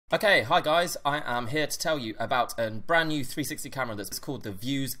Okay, hi guys, I am here to tell you about a brand new 360 camera that's called the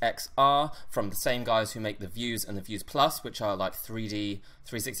Vuze XR from the same guys who make the Vuze and the Vuze Plus, which are like 3D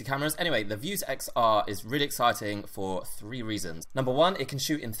 360 cameras. Anyway, the Vuze XR is really exciting for three reasons. Number one, it can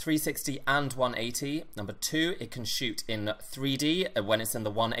shoot in 360 and 180. Number two, it can shoot in 3D when it's in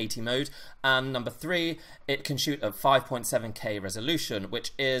the 180 mode. And number three, it can shoot at 5.7K resolution,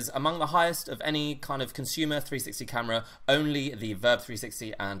 which is among the highest of any kind of consumer 360 camera. Only the Verb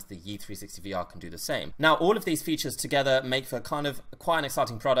 360 and the Yi 360 VR can do the same. Now, all of these features together make for kind of quite an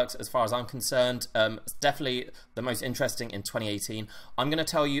exciting product as far as I'm concerned. It's definitely the most interesting in 2018. I'm going to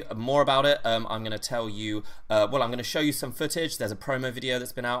tell you more about it. I'm going to tell you, I'm going to show you some footage. There's a promo video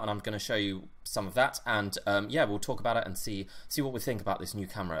that's been out and I'm going to show you some of that, and yeah, we'll talk about it and see what we think about this new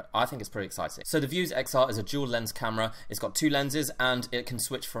camera. I think it's pretty exciting. So the Vuze XR is a dual lens camera. It's got two lenses and it can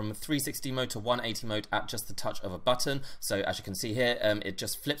switch from 360 mode to 180 mode at just the touch of a button. So as you can see here, it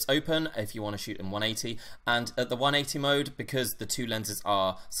just flips open if you want to shoot in 180, and at the 180 mode, because the two lenses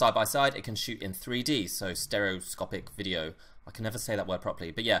are side by side, it can shoot in 3D, so stereoscopic video. I can never say that word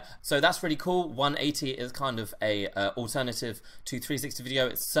properly, but yeah, so that's really cool. 180 is kind of a alternative to 360 video.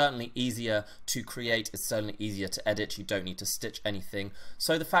 It's certainly easier to create, it's certainly easier to edit, you don't need to stitch anything.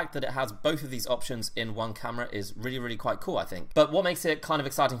 So the fact that it has both of these options in one camera is really quite cool, I think. But what makes it kind of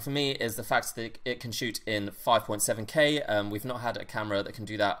exciting for me is the fact that it can shoot in 5.7K. We've not had a camera that can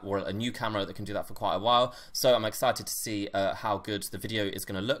do that, or a new camera that can do that, for quite a while. So I'm excited to see how good the video is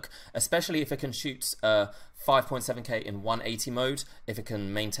going to look, especially if it can shoot 5.7K in 180 mode. If it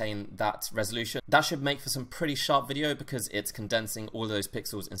can maintain that resolution, that should make for some pretty sharp video, because it's condensing all of those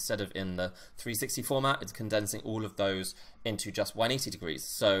pixels instead of in the 360 format. It's condensing all of those into just 180 degrees.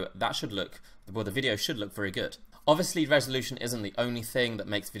 So that should look, well, the video should look very good. Obviously, resolution isn't the only thing that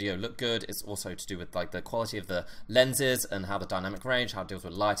makes video look good. It's also to do with like the quality of the lenses and how the dynamic range, how it deals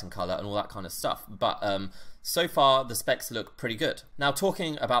with light and color and all that kind of stuff. But so far, the specs look pretty good. Now,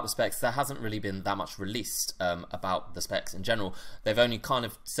 talking about the specs, there hasn't really been that much released about the specs in general. They've only kind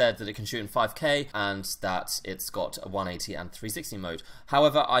of said that it can shoot in 5K and that it's got a 180 and 360 mode.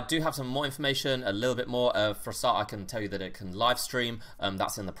 However, I do have some more information, a little bit more. For a start, I can tell you that it can live stream.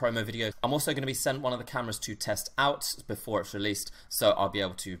 That's in the promo video. I'm also going to be sent one of the cameras to test out before it's released, so I'll be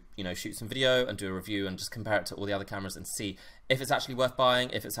able to, you know, shoot some video and do a review and just compare it to all the other cameras and see if it's actually worth buying,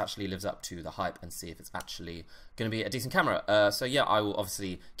 if it actually lives up to the hype, and see if it's actually going to be a decent camera. So yeah, I will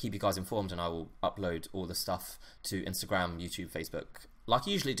obviously keep you guys informed, and I will upload all the stuff to Instagram, YouTube, Facebook, like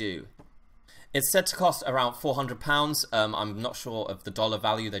I usually do. It's said to cost around £400. I'm not sure of the dollar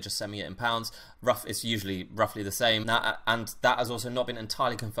value, they just send me it in pounds. It's usually roughly the same. Now, and that has also not been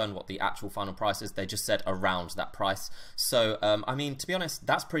entirely confirmed what the actual final price is. They just said around that price. So, I mean, to be honest,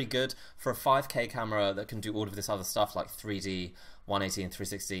 that's pretty good for a 5K camera that can do all of this other stuff like 3D, 180 and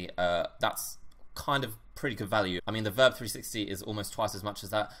 360. That's kind of pretty good value. I mean, the Verb 360 is almost twice as much as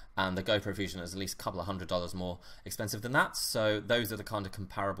that, and the GoPro Fusion is at least a couple of $100 more expensive than that. So those are the kind of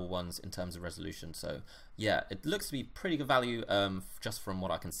comparable ones in terms of resolution. So yeah, it looks to be pretty good value just from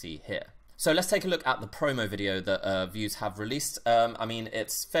what I can see here. So let's take a look at the promo video that Vuze have released. I mean,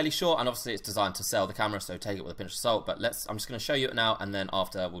 it's fairly short, and obviously it's designed to sell the camera, so take it with a pinch of salt. But I'm just going to show you it now, and then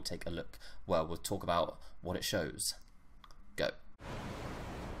after we'll take a look. Well, we'll talk about what it shows. Go.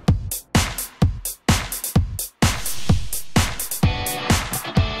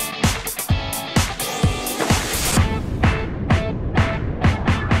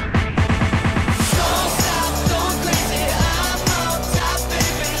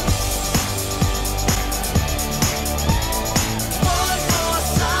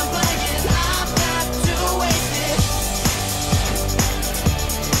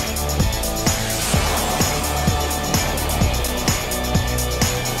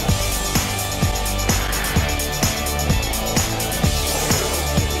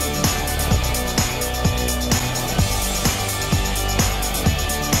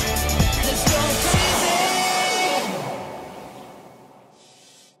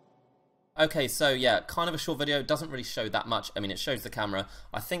 Okay, so yeah, kind of a short video, doesn't really show that much. I mean, it shows the camera.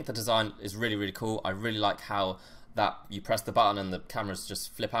 I think the design is really cool. I really like how that you press the button and the cameras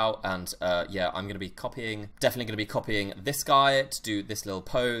just flip out, and yeah, I'm going to be definitely going to be copying this guy to do this little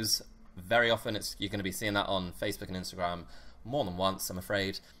pose. Very often you're going to be seeing that on Facebook and Instagram more than once, I'm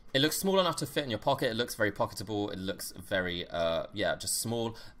afraid. It looks small enough to fit in your pocket. It looks very pocketable. It looks very, yeah, just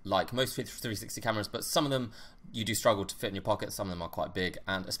small, like most 360 cameras, but some of them you do struggle to fit in your pocket. Some of them are quite big,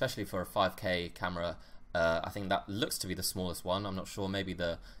 and especially for a 5K camera, I think that looks to be the smallest one. I'm not sure, maybe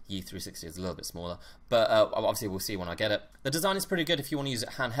the Yi360 is a little bit smaller, but obviously we'll see when I get it. The design is pretty good if you want to use it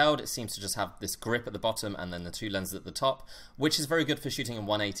handheld. It seems to just have this grip at the bottom and then the two lenses at the top, which is very good for shooting in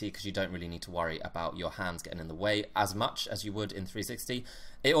 180 because you don't really need to worry about your hands getting in the way as much as you would in 360.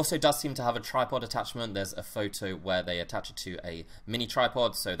 It also does seem to have a tripod attachment. There's a photo where they attach it to a mini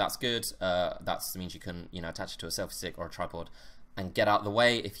tripod, so that's good. That means you can, attach it to a selfie stick or a tripod and get out of the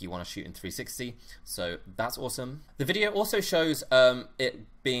way if you want to shoot in 360, so that's awesome. The video also shows it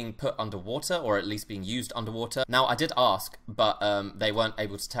being put underwater, or at least being used underwater. Now, I did ask, but they weren't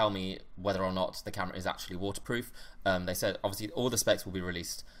able to tell me whether or not the camera is actually waterproof. They said obviously all the specs will be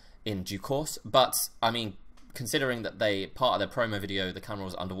released in due course, but I mean, considering that part of their promo video, the camera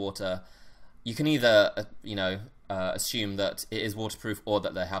was underwater, you can either assume that it is waterproof or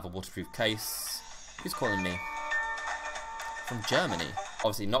that they have a waterproof case. Who's calling me? From Germany.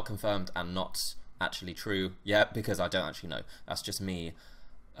 Obviously not confirmed and not actually true yet, because I don't actually know. That's just me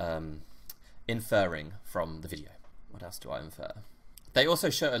inferring from the video. What else do I infer? They also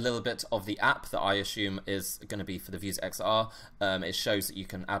show a little bit of the app that I assume is going to be for the Vuze XR. It shows that you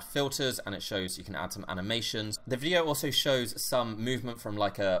can add filters and it shows you can add some animations. The video also shows some movement from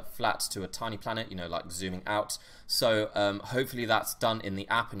like a flat to a tiny planet, like zooming out. So hopefully that's done in the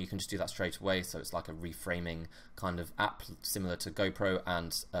app and you can just do that straight away. So it's like a reframing kind of app similar to GoPro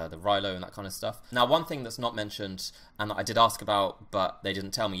and the Rilo and that kind of stuff. Now, one thing that's not mentioned and that I did ask about but they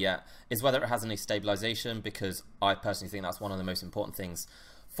didn't tell me yet is whether it has any stabilization, because I personally think that's one of the most important things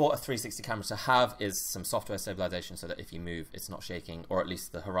for a 360 camera to have, is some software stabilization, so that if you move it's not shaking, or at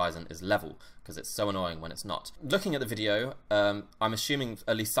least the horizon is level, because it's so annoying when it's not. Looking at the video, I'm assuming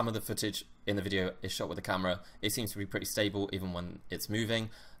at least some of the footage in the video is shot with the camera. It seems to be pretty stable even when it's moving,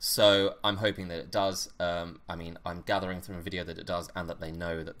 so I'm hoping that it does. I mean, I'm gathering from a video that it does and that they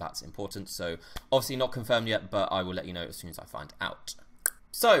know that that's important, so obviously not confirmed yet, but I will let you know as soon as I find out.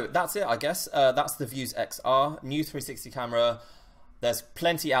 So that's it, I guess. That's the Vuze XR, new 360 camera. There's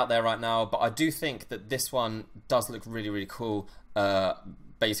plenty out there right now, but I do think that this one does look really, really cool.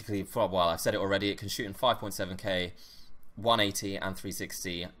 Basically, for a while, I've said it already, it can shoot in 5.7K, 180 and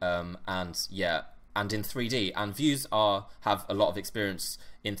 360, and yeah, and in 3D. And Vuze have a lot of experience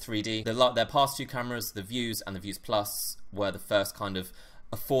in 3D. Their past two cameras, the Vuze and the Vuze Plus, were the first kind of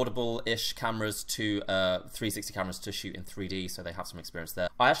affordable-ish cameras to 360 cameras to shoot in 3D, so they have some experience there.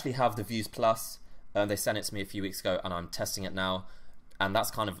 I actually have the Vuze Plus. They sent it to me a few weeks ago, and I'm testing it now. And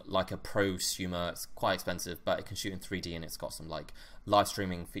that's kind of like a prosumer. It's quite expensive, but it can shoot in 3D and it's got some like live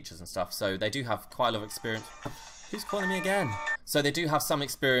streaming features and stuff. So they do have quite a lot of experience. Who's calling me again? So they do have some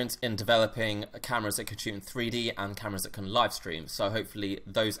experience in developing cameras that can shoot in 3D and cameras that can live stream. So hopefully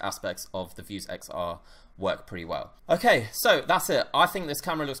those aspects of the Vuze XR work pretty well. Okay, so that's it. I think this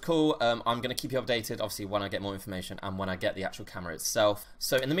camera looks cool. I'm going to keep you updated, obviously, when I get more information and when I get the actual camera itself.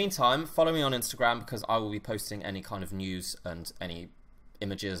 So in the meantime, follow me on Instagram, because I will be posting any kind of news and any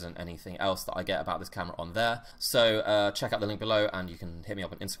images and anything else that I get about this camera on there. So check out the link below and you can hit me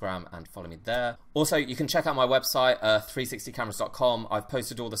up on Instagram and follow me there. Also, you can check out my website, 360cameras.com. I've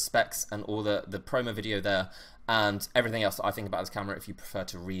posted all the specs and all the promo video there and everything else that I think about this camera. If you prefer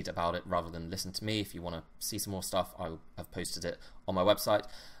to read about it rather than listen to me, if you want to see some more stuff, I've posted it on my website.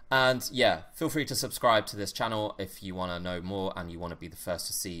 And yeah, feel free to subscribe to this channel if you want to know more and you want to be the first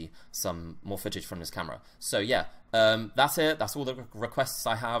to see some more footage from this camera. So yeah, that's it. That's all the requests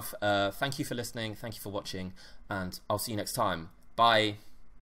I have. Thank you for listening. Thank you for watching. And I'll see you next time. Bye.